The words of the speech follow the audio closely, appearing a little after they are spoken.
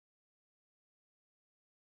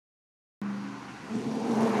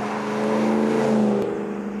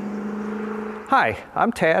Hi,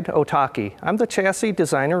 I'm Tad Otaki. I'm the Chassis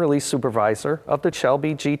Design and Release Supervisor of the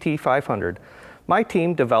Shelby GT500. My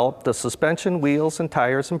team developed the suspension, wheels, and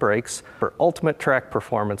tires and brakes for ultimate track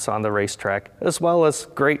performance on the racetrack, as well as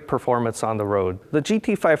great performance on the road. The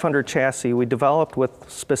GT500 chassis we developed with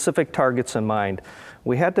specific targets in mind.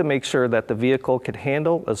 We had to make sure that the vehicle could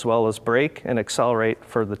handle as well as brake and accelerate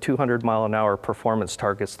for the 200-mile-an-hour performance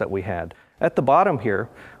targets that we had. At the bottom here,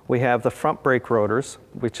 we have the front brake rotors,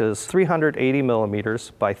 which is 380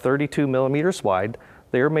 millimeters by 32 millimeters wide.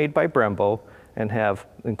 They are made by Brembo and have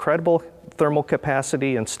incredible thermal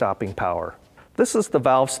capacity and stopping power. This is the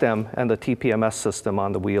valve stem and the TPMS system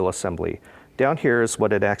on the wheel assembly. Down here is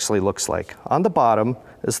what it actually looks like. On the bottom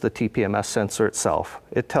is the TPMS sensor itself.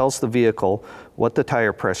 It tells the vehicle what the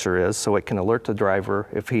tire pressure is so it can alert the driver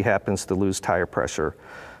if he happens to lose tire pressure.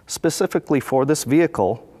 Specifically for this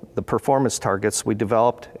vehicle, the performance targets, we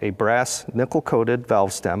developed a brass nickel-coated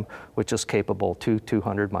valve stem, which is capable to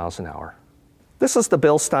 200 miles an hour. This is the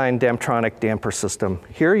Bilstein Damtronic damper system.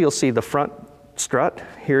 Here you'll see the front strut,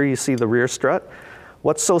 here you see the rear strut.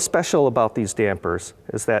 What's so special about these dampers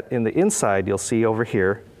is that in the inside you'll see over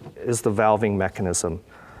here is the valving mechanism.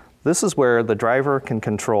 This is where the driver can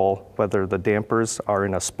control whether the dampers are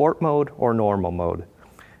in a sport mode or normal mode.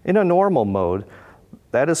 In a normal mode,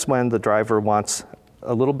 that is when the driver wants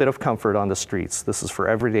a little bit of comfort on the streets. This is for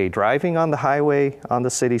everyday driving on the highway, on the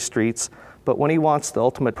city streets, but when he wants the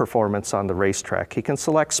ultimate performance on the racetrack, he can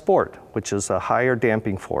select Sport, which is a higher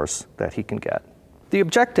damping force that he can get. The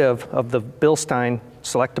objective of the Bilstein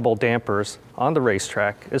selectable dampers on the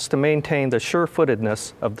racetrack is to maintain the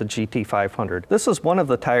sure-footedness of the GT500. This is one of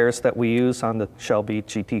the tires that we use on the Shelby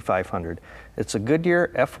GT500. It's a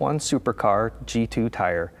Goodyear F1 Supercar G2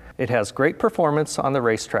 tire. It has great performance on the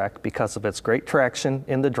racetrack because of its great traction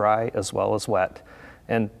in the dry as well as wet.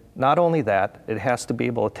 And not only that, it has to be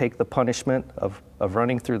able to take the punishment of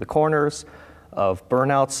running through the corners, of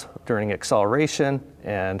burnouts during acceleration,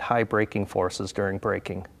 and high braking forces during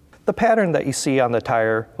braking. The pattern that you see on the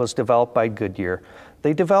tire was developed by Goodyear.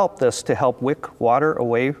 They developed this to help wick water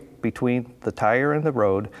away between the tire and the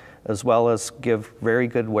road, as well as give very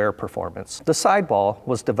good wear performance. The sidewall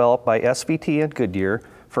was developed by SVT and Goodyear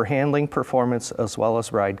for handling performance as well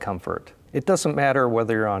as ride comfort. It doesn't matter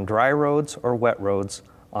whether you're on dry roads or wet roads,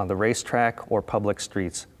 on the racetrack or public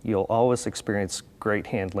streets, you'll always experience great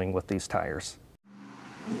handling with these tires.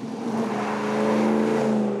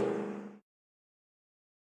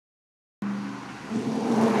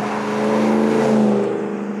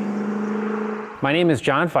 My name is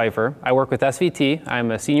John Pfeiffer. I work with SVT.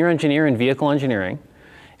 I'm a senior engineer in vehicle engineering.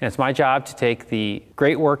 And it's my job to take the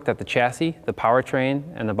great work that the chassis, the powertrain,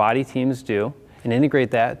 and the body teams do and integrate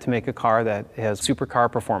that to make a car that has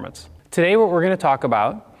supercar performance. Today what we're going to talk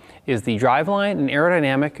about is the driveline and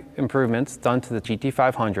aerodynamic improvements done to the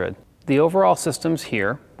GT500. The overall systems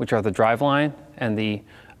here, which are the driveline and the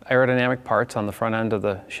aerodynamic parts on the front end of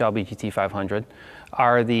the Shelby GT500,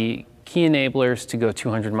 are the key enablers to go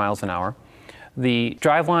 200 miles an hour. The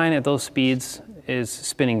driveline at those speeds is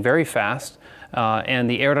spinning very fast. And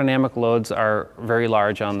the aerodynamic loads are very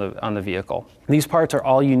large on the vehicle. These parts are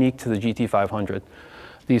all unique to the GT500.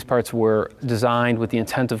 These parts were designed with the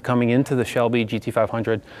intent of coming into the Shelby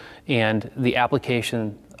GT500 and the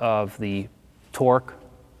application of the torque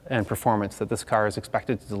and performance that this car is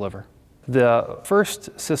expected to deliver. The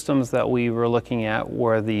first systems that we were looking at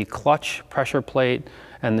were the clutch, pressure plate,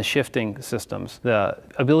 and the shifting systems. The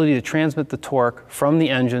ability to transmit the torque from the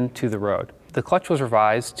engine to the road. The clutch was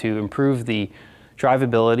revised to improve the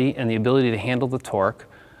drivability and the ability to handle the torque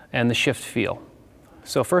and the shift feel.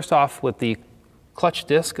 So first off, with the clutch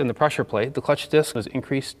disc and the pressure plate, the clutch disc was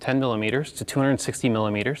increased 10 millimeters to 260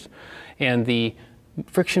 millimeters, and the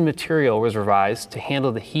friction material was revised to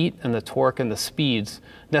handle the heat and the torque and the speeds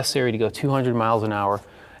necessary to go 200 miles an hour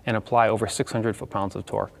and apply over 600 foot-pounds of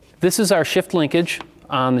torque. This is our shift linkage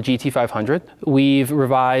on the GT500. We've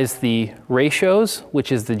revised the ratios,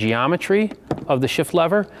 which is the geometry of the shift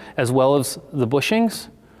lever, as well as the bushings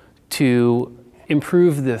to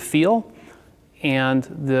improve the feel. And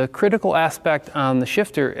the critical aspect on the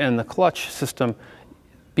shifter and the clutch system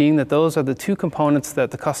being that those are the two components that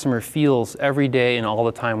the customer feels every day and all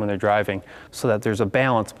the time when they're driving, so that there's a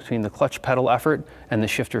balance between the clutch pedal effort and the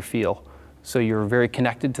shifter feel. So you're very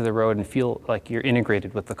connected to the road and feel like you're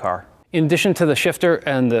integrated with the car. In addition to the shifter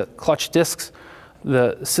and the clutch discs,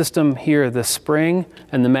 the system here, the spring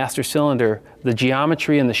and the master cylinder, the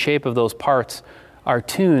geometry and the shape of those parts are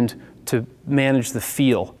tuned to manage the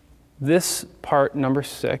feel. This part, number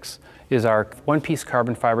 6, is our one-piece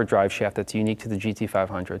carbon fiber drive shaft that's unique to the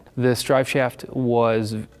GT500. This drive shaft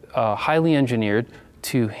was highly engineered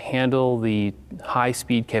to handle the high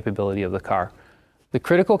speed capability of the car. The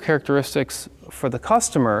critical characteristics for the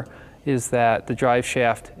customer is that the drive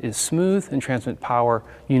shaft is smooth and transmit power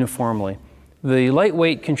uniformly. The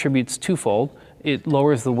lightweight contributes twofold. It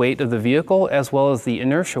lowers the weight of the vehicle as well as the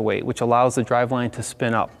inertia weight, which allows the driveline to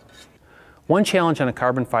spin up. One challenge on a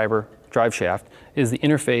carbon fiber drive shaft is the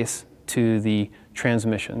interface to the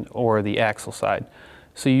transmission or the axle side.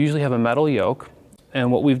 So you usually have a metal yoke,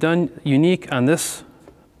 and what we've done unique on this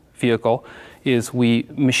vehicle is we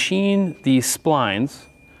machine these splines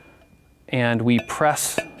and we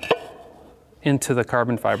press into the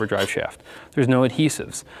carbon fiber drive shaft. There's no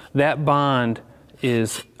adhesives. That bond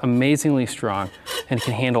is amazingly strong and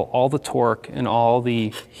can handle all the torque and all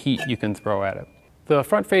the heat you can throw at it. The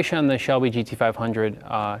front fascia on the Shelby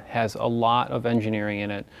GT500 has a lot of engineering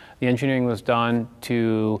in it. The engineering was done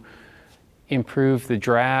to improve the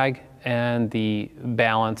drag and the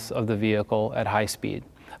balance of the vehicle at high speed.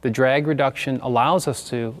 The drag reduction allows us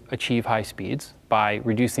to achieve high speeds by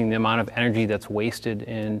reducing the amount of energy that's wasted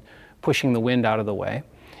in pushing the wind out of the way.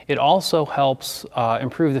 It also helps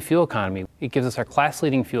improve the fuel economy. It gives us our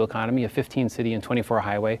class-leading fuel economy of 15 city and 24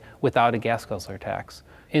 highway without a gas guzzler tax.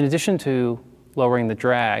 In addition to lowering the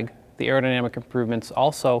drag, the aerodynamic improvements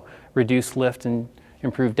also reduce lift and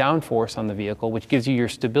improve downforce on the vehicle, which gives you your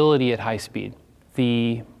stability at high speed.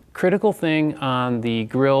 The critical thing on the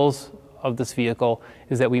grills of this vehicle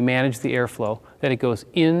is that we manage the airflow, that it goes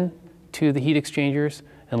into the heat exchangers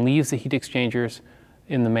and leaves the heat exchangers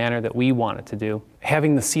in the manner that we want it to do.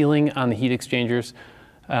 Having the sealing on the heat exchangers,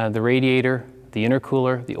 the radiator, the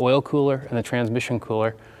intercooler, the oil cooler, and the transmission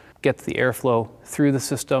cooler gets the airflow through the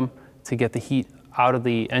system to get the heat out of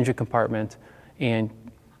the engine compartment and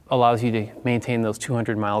allows you to maintain those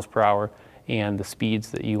 200 miles per hour and the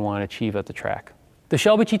speeds that you want to achieve at the track. The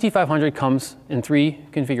Shelby GT500 comes in 3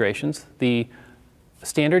 configurations. The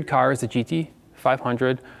standard car is the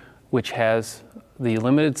GT500, which has the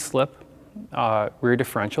limited slip rear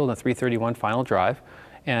differential and the 331 final drive,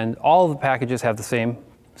 and all of the packages have the same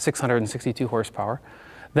 662 horsepower.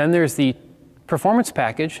 Then there's the performance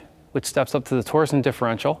package, which steps up to the torsion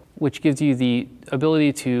differential, which gives you the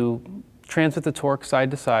ability to transmit the torque side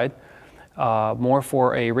to side, more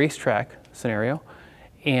for a racetrack scenario.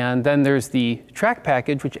 And then there's the track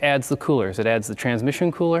package, which adds the coolers. It adds the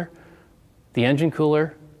transmission cooler, the engine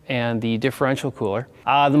cooler, and the differential cooler.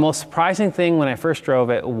 The most surprising thing when I first drove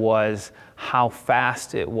it was how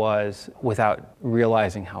fast it was without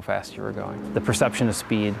realizing how fast you were going. The perception of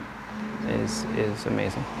speed is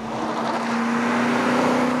amazing.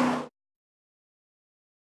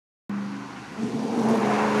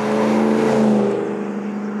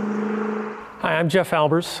 Hi, I'm Jeff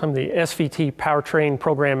Albers. I'm the SVT Powertrain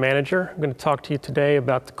Program Manager. I'm going to talk to you today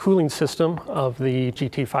about the cooling system of the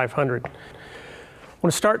GT500. I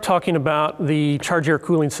want to start talking about the charge air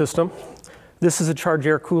cooling system. This is a charge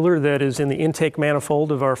air cooler that is in the intake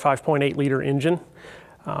manifold of our 5.8 liter engine.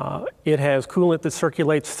 It has coolant that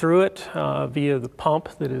circulates through it via the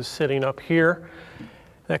pump that is sitting up here.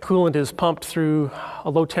 That coolant is pumped through a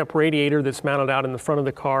low temp radiator that's mounted out in the front of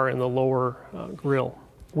the car in the lower grille.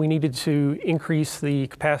 We needed to increase the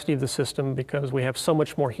capacity of the system because we have so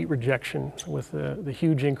much more heat rejection with the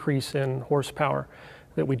huge increase in horsepower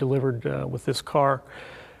that we delivered with this car.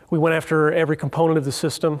 We went after every component of the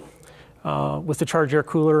system. With the charge air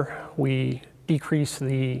cooler, we decreased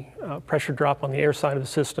the pressure drop on the air side of the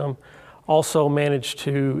system, also managed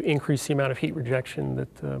to increase the amount of heat rejection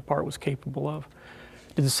that the part was capable of.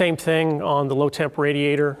 Did the same thing on the low temp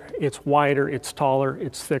radiator. It's wider, it's taller,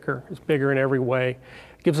 it's thicker, it's bigger in every way.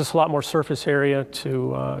 Gives us a lot more surface area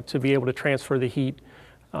to be able to transfer the heat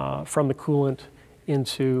from the coolant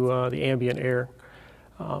into the ambient air.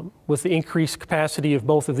 With the increased capacity of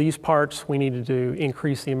both of these parts, we needed to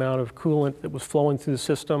increase the amount of coolant that was flowing through the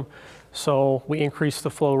system. So we increased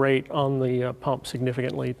the flow rate on the pump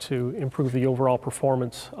significantly to improve the overall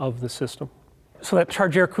performance of the system. So that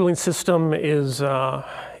charge air cooling system is the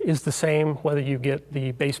same whether you get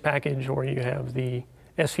the base package or you have the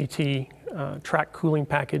SVT track cooling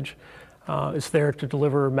package. It's there to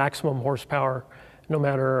deliver maximum horsepower no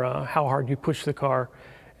matter how hard you push the car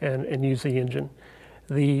and use the engine.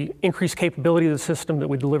 The increased capability of the system that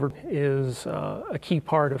we delivered is a key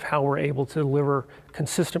part of how we're able to deliver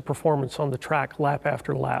consistent performance on the track lap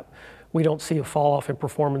after lap. We don't see a fall off in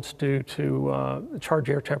performance due to the charge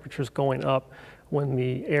air temperatures going up when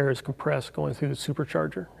the air is compressed going through the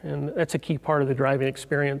supercharger. And that's a key part of the driving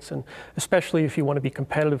experience, and especially if you want to be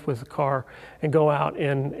competitive with the car and go out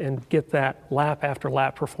and get that lap after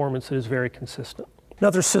lap performance that is very consistent.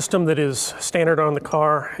 Another system that is standard on the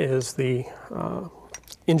car is the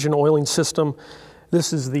engine oiling system.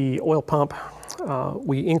 This is the oil pump.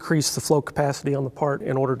 We increased the flow capacity on the part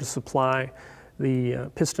in order to supply the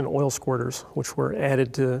piston oil squirters, which were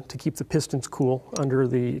added to keep the pistons cool under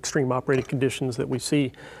the extreme operating conditions that we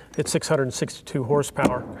see at 662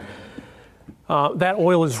 horsepower. That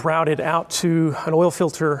oil is routed out to an oil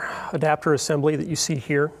filter adapter assembly that you see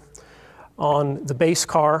here. On the base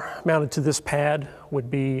car, mounted to this pad, would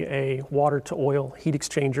be a water to oil heat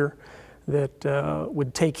exchanger that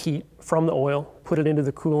would take heat from the oil, put it into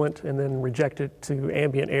the coolant, and then reject it to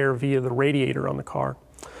ambient air via the radiator on the car.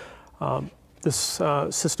 This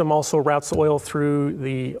system also routes the oil through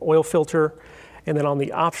the oil filter, and then on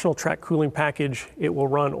the optional track cooling package, it will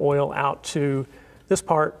run oil out to this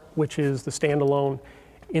part, which is the standalone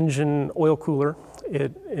engine oil cooler.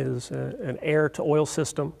 It is an air to oil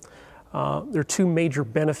system. There are two major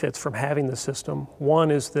benefits from having this system.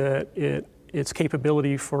 One is that its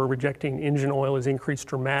capability for rejecting engine oil is increased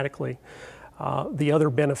dramatically. The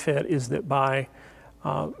other benefit is that by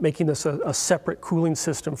making this a separate cooling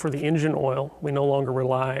system for the engine oil, we no longer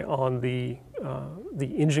rely on the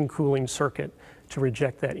engine cooling circuit to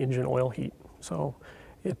reject that engine oil heat. So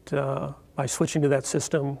by switching to that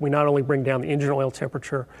system, we not only bring down the engine oil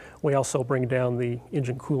temperature, we also bring down the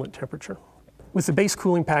engine coolant temperature. With the base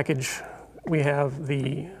cooling package, we have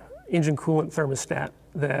the engine coolant thermostat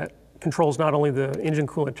that controls not only the engine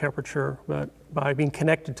coolant temperature, but by being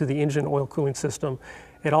connected to the engine oil cooling system,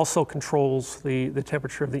 it also controls the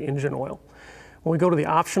temperature of the engine oil. When we go to the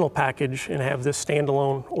optional package and have this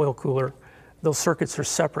standalone oil cooler, those circuits are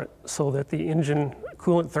separate so that the engine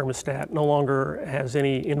coolant thermostat no longer has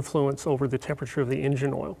any influence over the temperature of the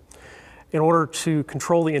engine oil. In order to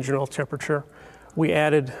control the engine oil temperature, we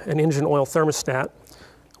added an engine oil thermostat,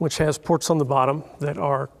 which has ports on the bottom that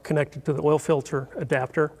are connected to the oil filter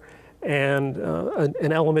adapter, and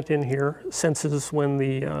an element in here senses when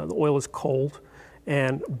the oil is cold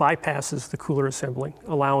and bypasses the cooler assembly,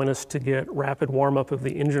 allowing us to get rapid warm-up of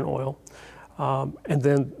the engine oil. And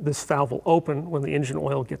then this valve will open when the engine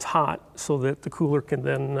oil gets hot so that the cooler can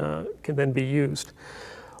then be used.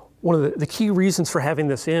 One of the key reasons for having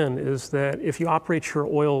this in is that if you operate your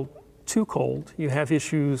oil too cold, you have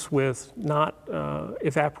issues with not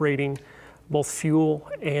evaporating both fuel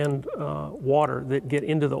and water that get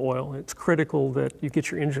into the oil. It's critical that you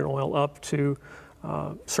get your engine oil up to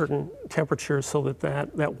certain temperatures so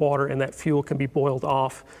that water and that fuel can be boiled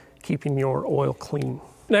off, keeping your oil clean.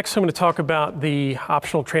 Next, I'm going to talk about the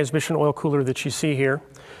optional transmission oil cooler that you see here.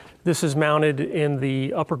 This is mounted in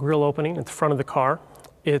the upper grille opening at the front of the car.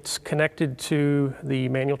 It's connected to the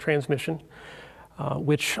manual transmission,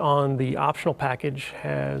 which on the optional package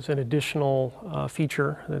has an additional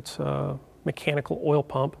feature that's a mechanical oil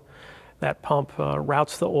pump. That pump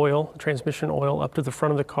routes the oil, transmission oil, up to the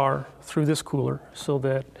front of the car through this cooler so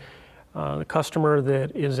that the customer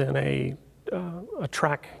that is in a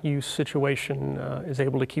track use situation is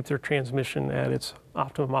able to keep their transmission at its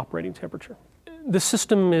optimum operating temperature. This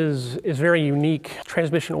system is very unique.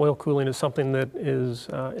 Transmission oil cooling is something that is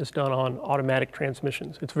done on automatic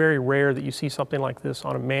transmissions. It's very rare that you see something like this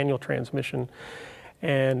on a manual transmission,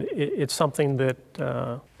 and it's something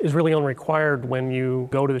that is really only required when you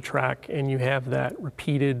go to the track and you have that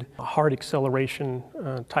repeated hard acceleration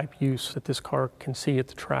type use that this car can see at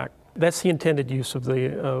the track. That's the intended use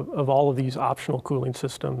of all of these optional cooling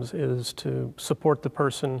systems, is to support the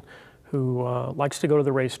person who likes to go to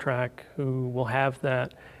the racetrack, who will have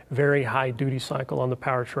that very high duty cycle on the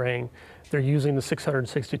powertrain. They're using the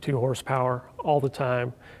 662 horsepower all the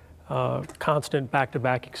time, constant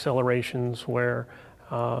back-to-back accelerations where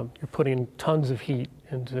you're putting tons of heat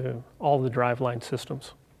into all the driveline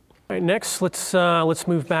systems. All right, next, let's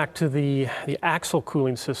move back to the axle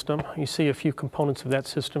cooling system. You see a few components of that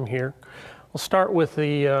system here. We'll start with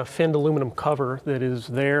the finned aluminum cover that is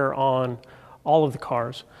there on all of the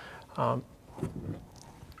cars,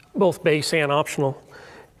 both base and optional.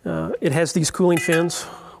 It has these cooling fins,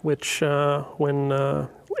 which when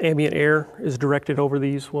ambient air is directed over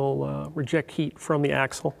these will reject heat from the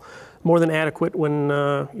axle. More than adequate when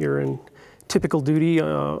you're in typical duty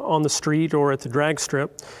on the street or at the drag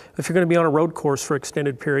strip. If you're going to be on a road course for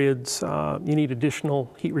extended periods, you need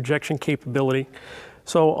additional heat rejection capability.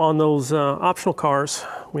 So on those optional cars,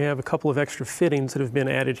 we have a couple of extra fittings that have been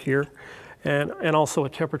added here, and also a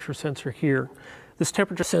temperature sensor here. This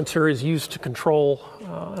temperature sensor is used to control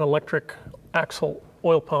an electric axle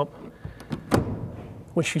oil pump,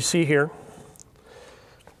 which you see here.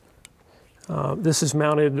 This is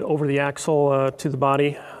mounted over the axle to the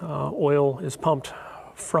body. Oil is pumped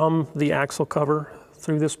from the axle cover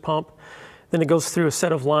through this pump. Then it goes through a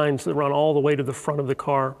set of lines that run all the way to the front of the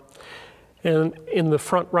car. And in the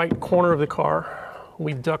front right corner of the car,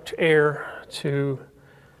 we duct air to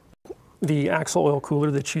the axle oil cooler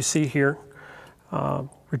that you see here,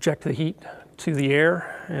 reject the heat to the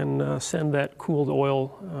air, and send that cooled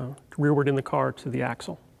oil rearward in the car to the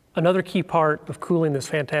axle. Another key part of cooling this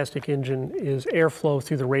fantastic engine is airflow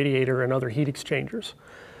through the radiator and other heat exchangers.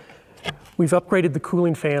 We've upgraded the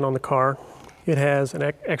cooling fan on the car. It has an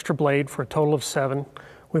extra blade for a total of 7.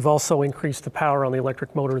 We've also increased the power on the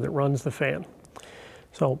electric motor that runs the fan.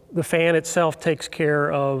 So the fan itself takes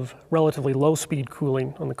care of relatively low speed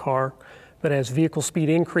cooling on the car, but as vehicle speed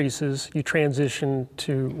increases, you transition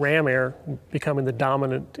to ram air, becoming the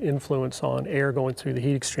dominant influence on air going through the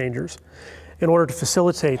heat exchangers. In order to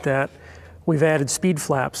facilitate that, we've added speed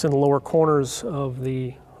flaps in the lower corners of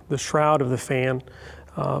the shroud of the fan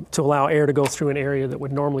to allow air to go through an area that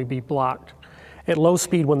would normally be blocked. At low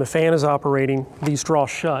speed, when the fan is operating, these draw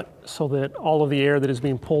shut so that all of the air that is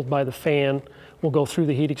being pulled by the fan will go through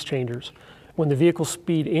the heat exchangers. When the vehicle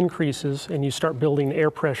speed increases and you start building air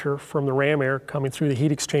pressure from the ram air coming through the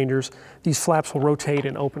heat exchangers, these flaps will rotate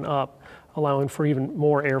and open up, allowing for even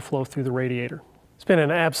more airflow through the radiator. It's been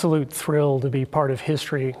an absolute thrill to be part of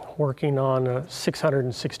history working on a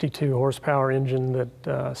 662 horsepower engine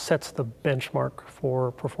that sets the benchmark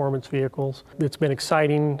for performance vehicles. It's been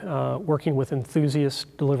exciting working with enthusiasts,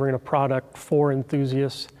 delivering a product for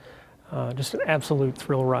enthusiasts. Just an absolute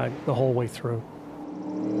thrill ride the whole way through.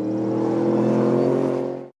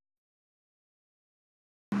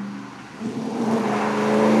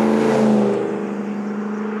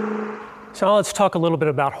 So now let's talk a little bit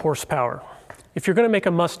about horsepower. If you're going to make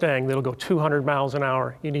a Mustang that'll go 200 miles an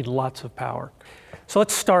hour, you need lots of power. So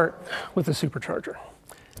let's start with the supercharger.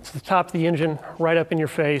 It's the top of the engine, right up in your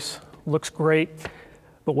face, looks great,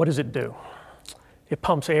 but what does it do? It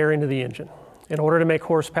pumps air into the engine. In order to make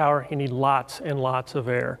horsepower, you need lots and lots of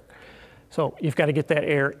air. So you've got to get that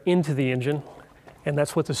air into the engine, and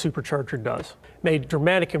that's what the supercharger does. Made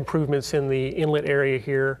dramatic improvements in the inlet area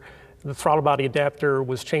here. The throttle body adapter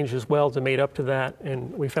was changed as well to mate up to that,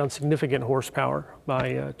 and we found significant horsepower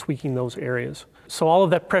by tweaking those areas. So all of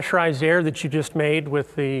that pressurized air that you just made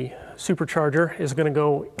with the supercharger is going to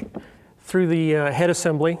go through the head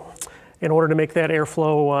assembly. In order to make that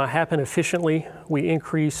airflow happen efficiently, we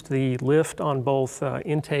increased the lift on both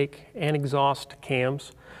intake and exhaust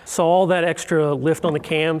cams. So all that extra lift on the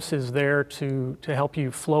cams is there to help you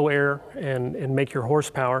flow air and make your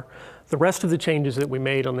horsepower. The rest of the changes that we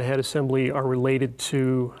made on the head assembly are related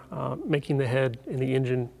to making the head and the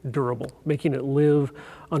engine durable, making it live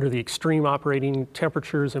under the extreme operating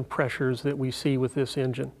temperatures and pressures that we see with this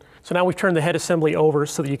engine. So now we've turned the head assembly over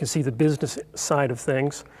so that you can see the business side of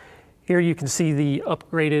things. Here you can see the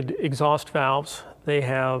upgraded exhaust valves. They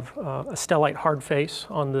have a stellite hard face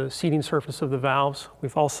on the seating surface of the valves.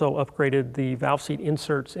 We've also upgraded the valve seat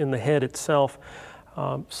inserts in the head itself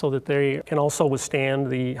so that they can also withstand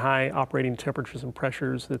the high operating temperatures and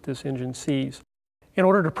pressures that this engine sees. In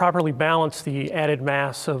order to properly balance the added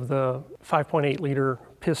mass of the 5.8 liter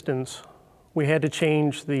pistons, we had to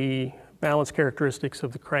change the balance characteristics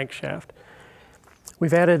of the crankshaft.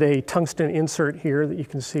 We've added a tungsten insert here that you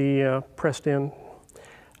can see pressed in.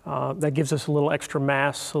 That gives us a little extra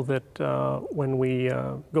mass so that when we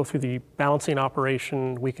go through the balancing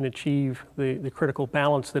operation, we can achieve the critical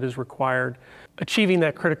balance that is required. Achieving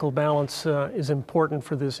that critical balance is important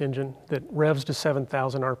for this engine that revs to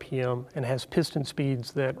 7,000 RPM and has piston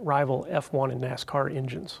speeds that rival F1 and NASCAR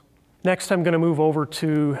engines. Next, I'm going to move over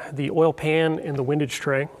to the oil pan and the windage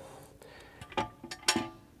tray.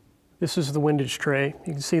 This is the windage tray.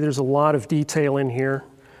 You can see there's a lot of detail in here.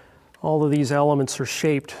 All of these elements are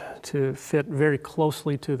shaped to fit very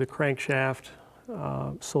closely to the crankshaft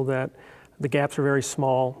so that the gaps are very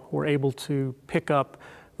small. We're able to pick up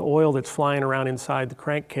the oil that's flying around inside the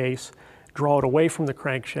crankcase, draw it away from the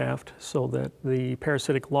crankshaft so that the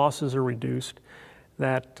parasitic losses are reduced.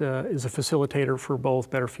 That is a facilitator for both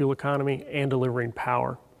better fuel economy and delivering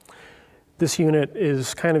power. This unit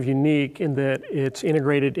is kind of unique in that it's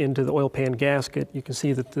integrated into the oil pan gasket. You can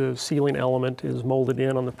see that the sealing element is molded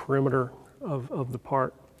in on the perimeter of the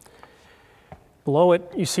part. Below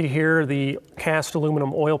it, you see here the cast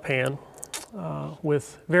aluminum oil pan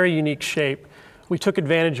with very unique shape. We took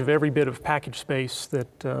advantage of every bit of package space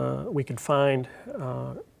that we could find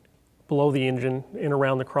below the engine and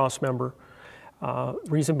around the cross member.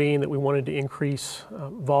 Reason being that we wanted to increase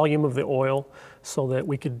volume of the oil so that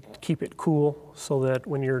we could keep it cool, so that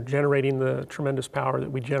when you're generating the tremendous power that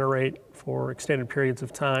we generate for extended periods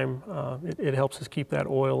of time, it helps us keep that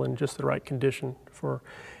oil in just the right condition for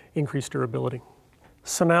increased durability.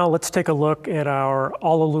 So now let's take a look at our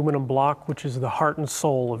all-aluminum block, which is the heart and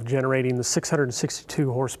soul of generating the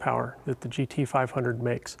 662 horsepower that the GT500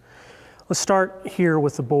 makes. Let's start here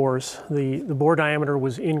with the bores. The bore diameter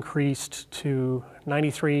was increased to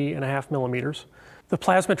 93.5 millimeters. The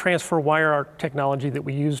plasma transfer wire arc technology that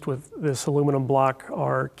we used with this aluminum block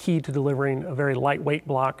are key to delivering a very lightweight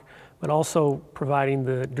block, but also providing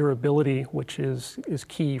the durability, which is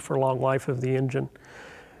key for long life of the engine.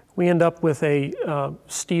 We end up with a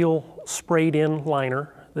steel sprayed-in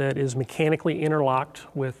liner that is mechanically interlocked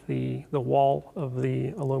with the wall of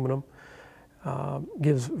the aluminum.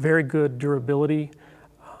 Gives very good durability.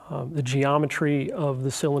 The geometry of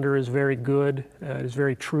the cylinder is very good. It is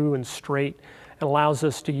very true and straight, and allows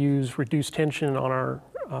us to use reduced tension on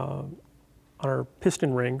our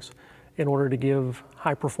piston rings in order to give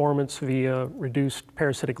high performance via reduced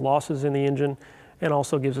parasitic losses in the engine, and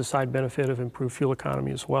also gives a side benefit of improved fuel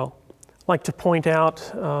economy as well. I'd like to point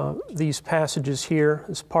out these passages here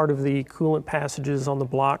as part of the coolant passages on the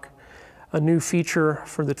block. A new feature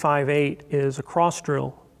for the 5.8 is a cross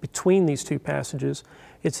drill between these two passages.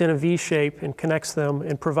 It's in a V shape and connects them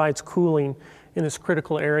and provides cooling in this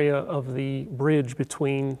critical area of the bridge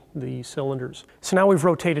between the cylinders. So now we've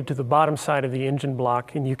rotated to the bottom side of the engine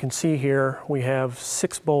block, and you can see here we have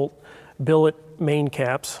 6-bolt billet main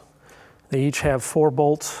caps. They each have 4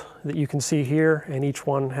 bolts that you can see here, and each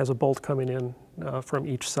one has a bolt coming in from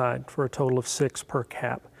each side for a total of 6 per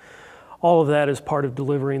cap. All of that is part of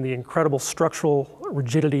delivering the incredible structural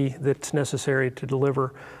rigidity that's necessary to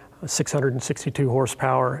deliver 662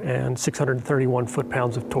 horsepower and 631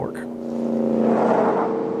 foot-pounds of torque.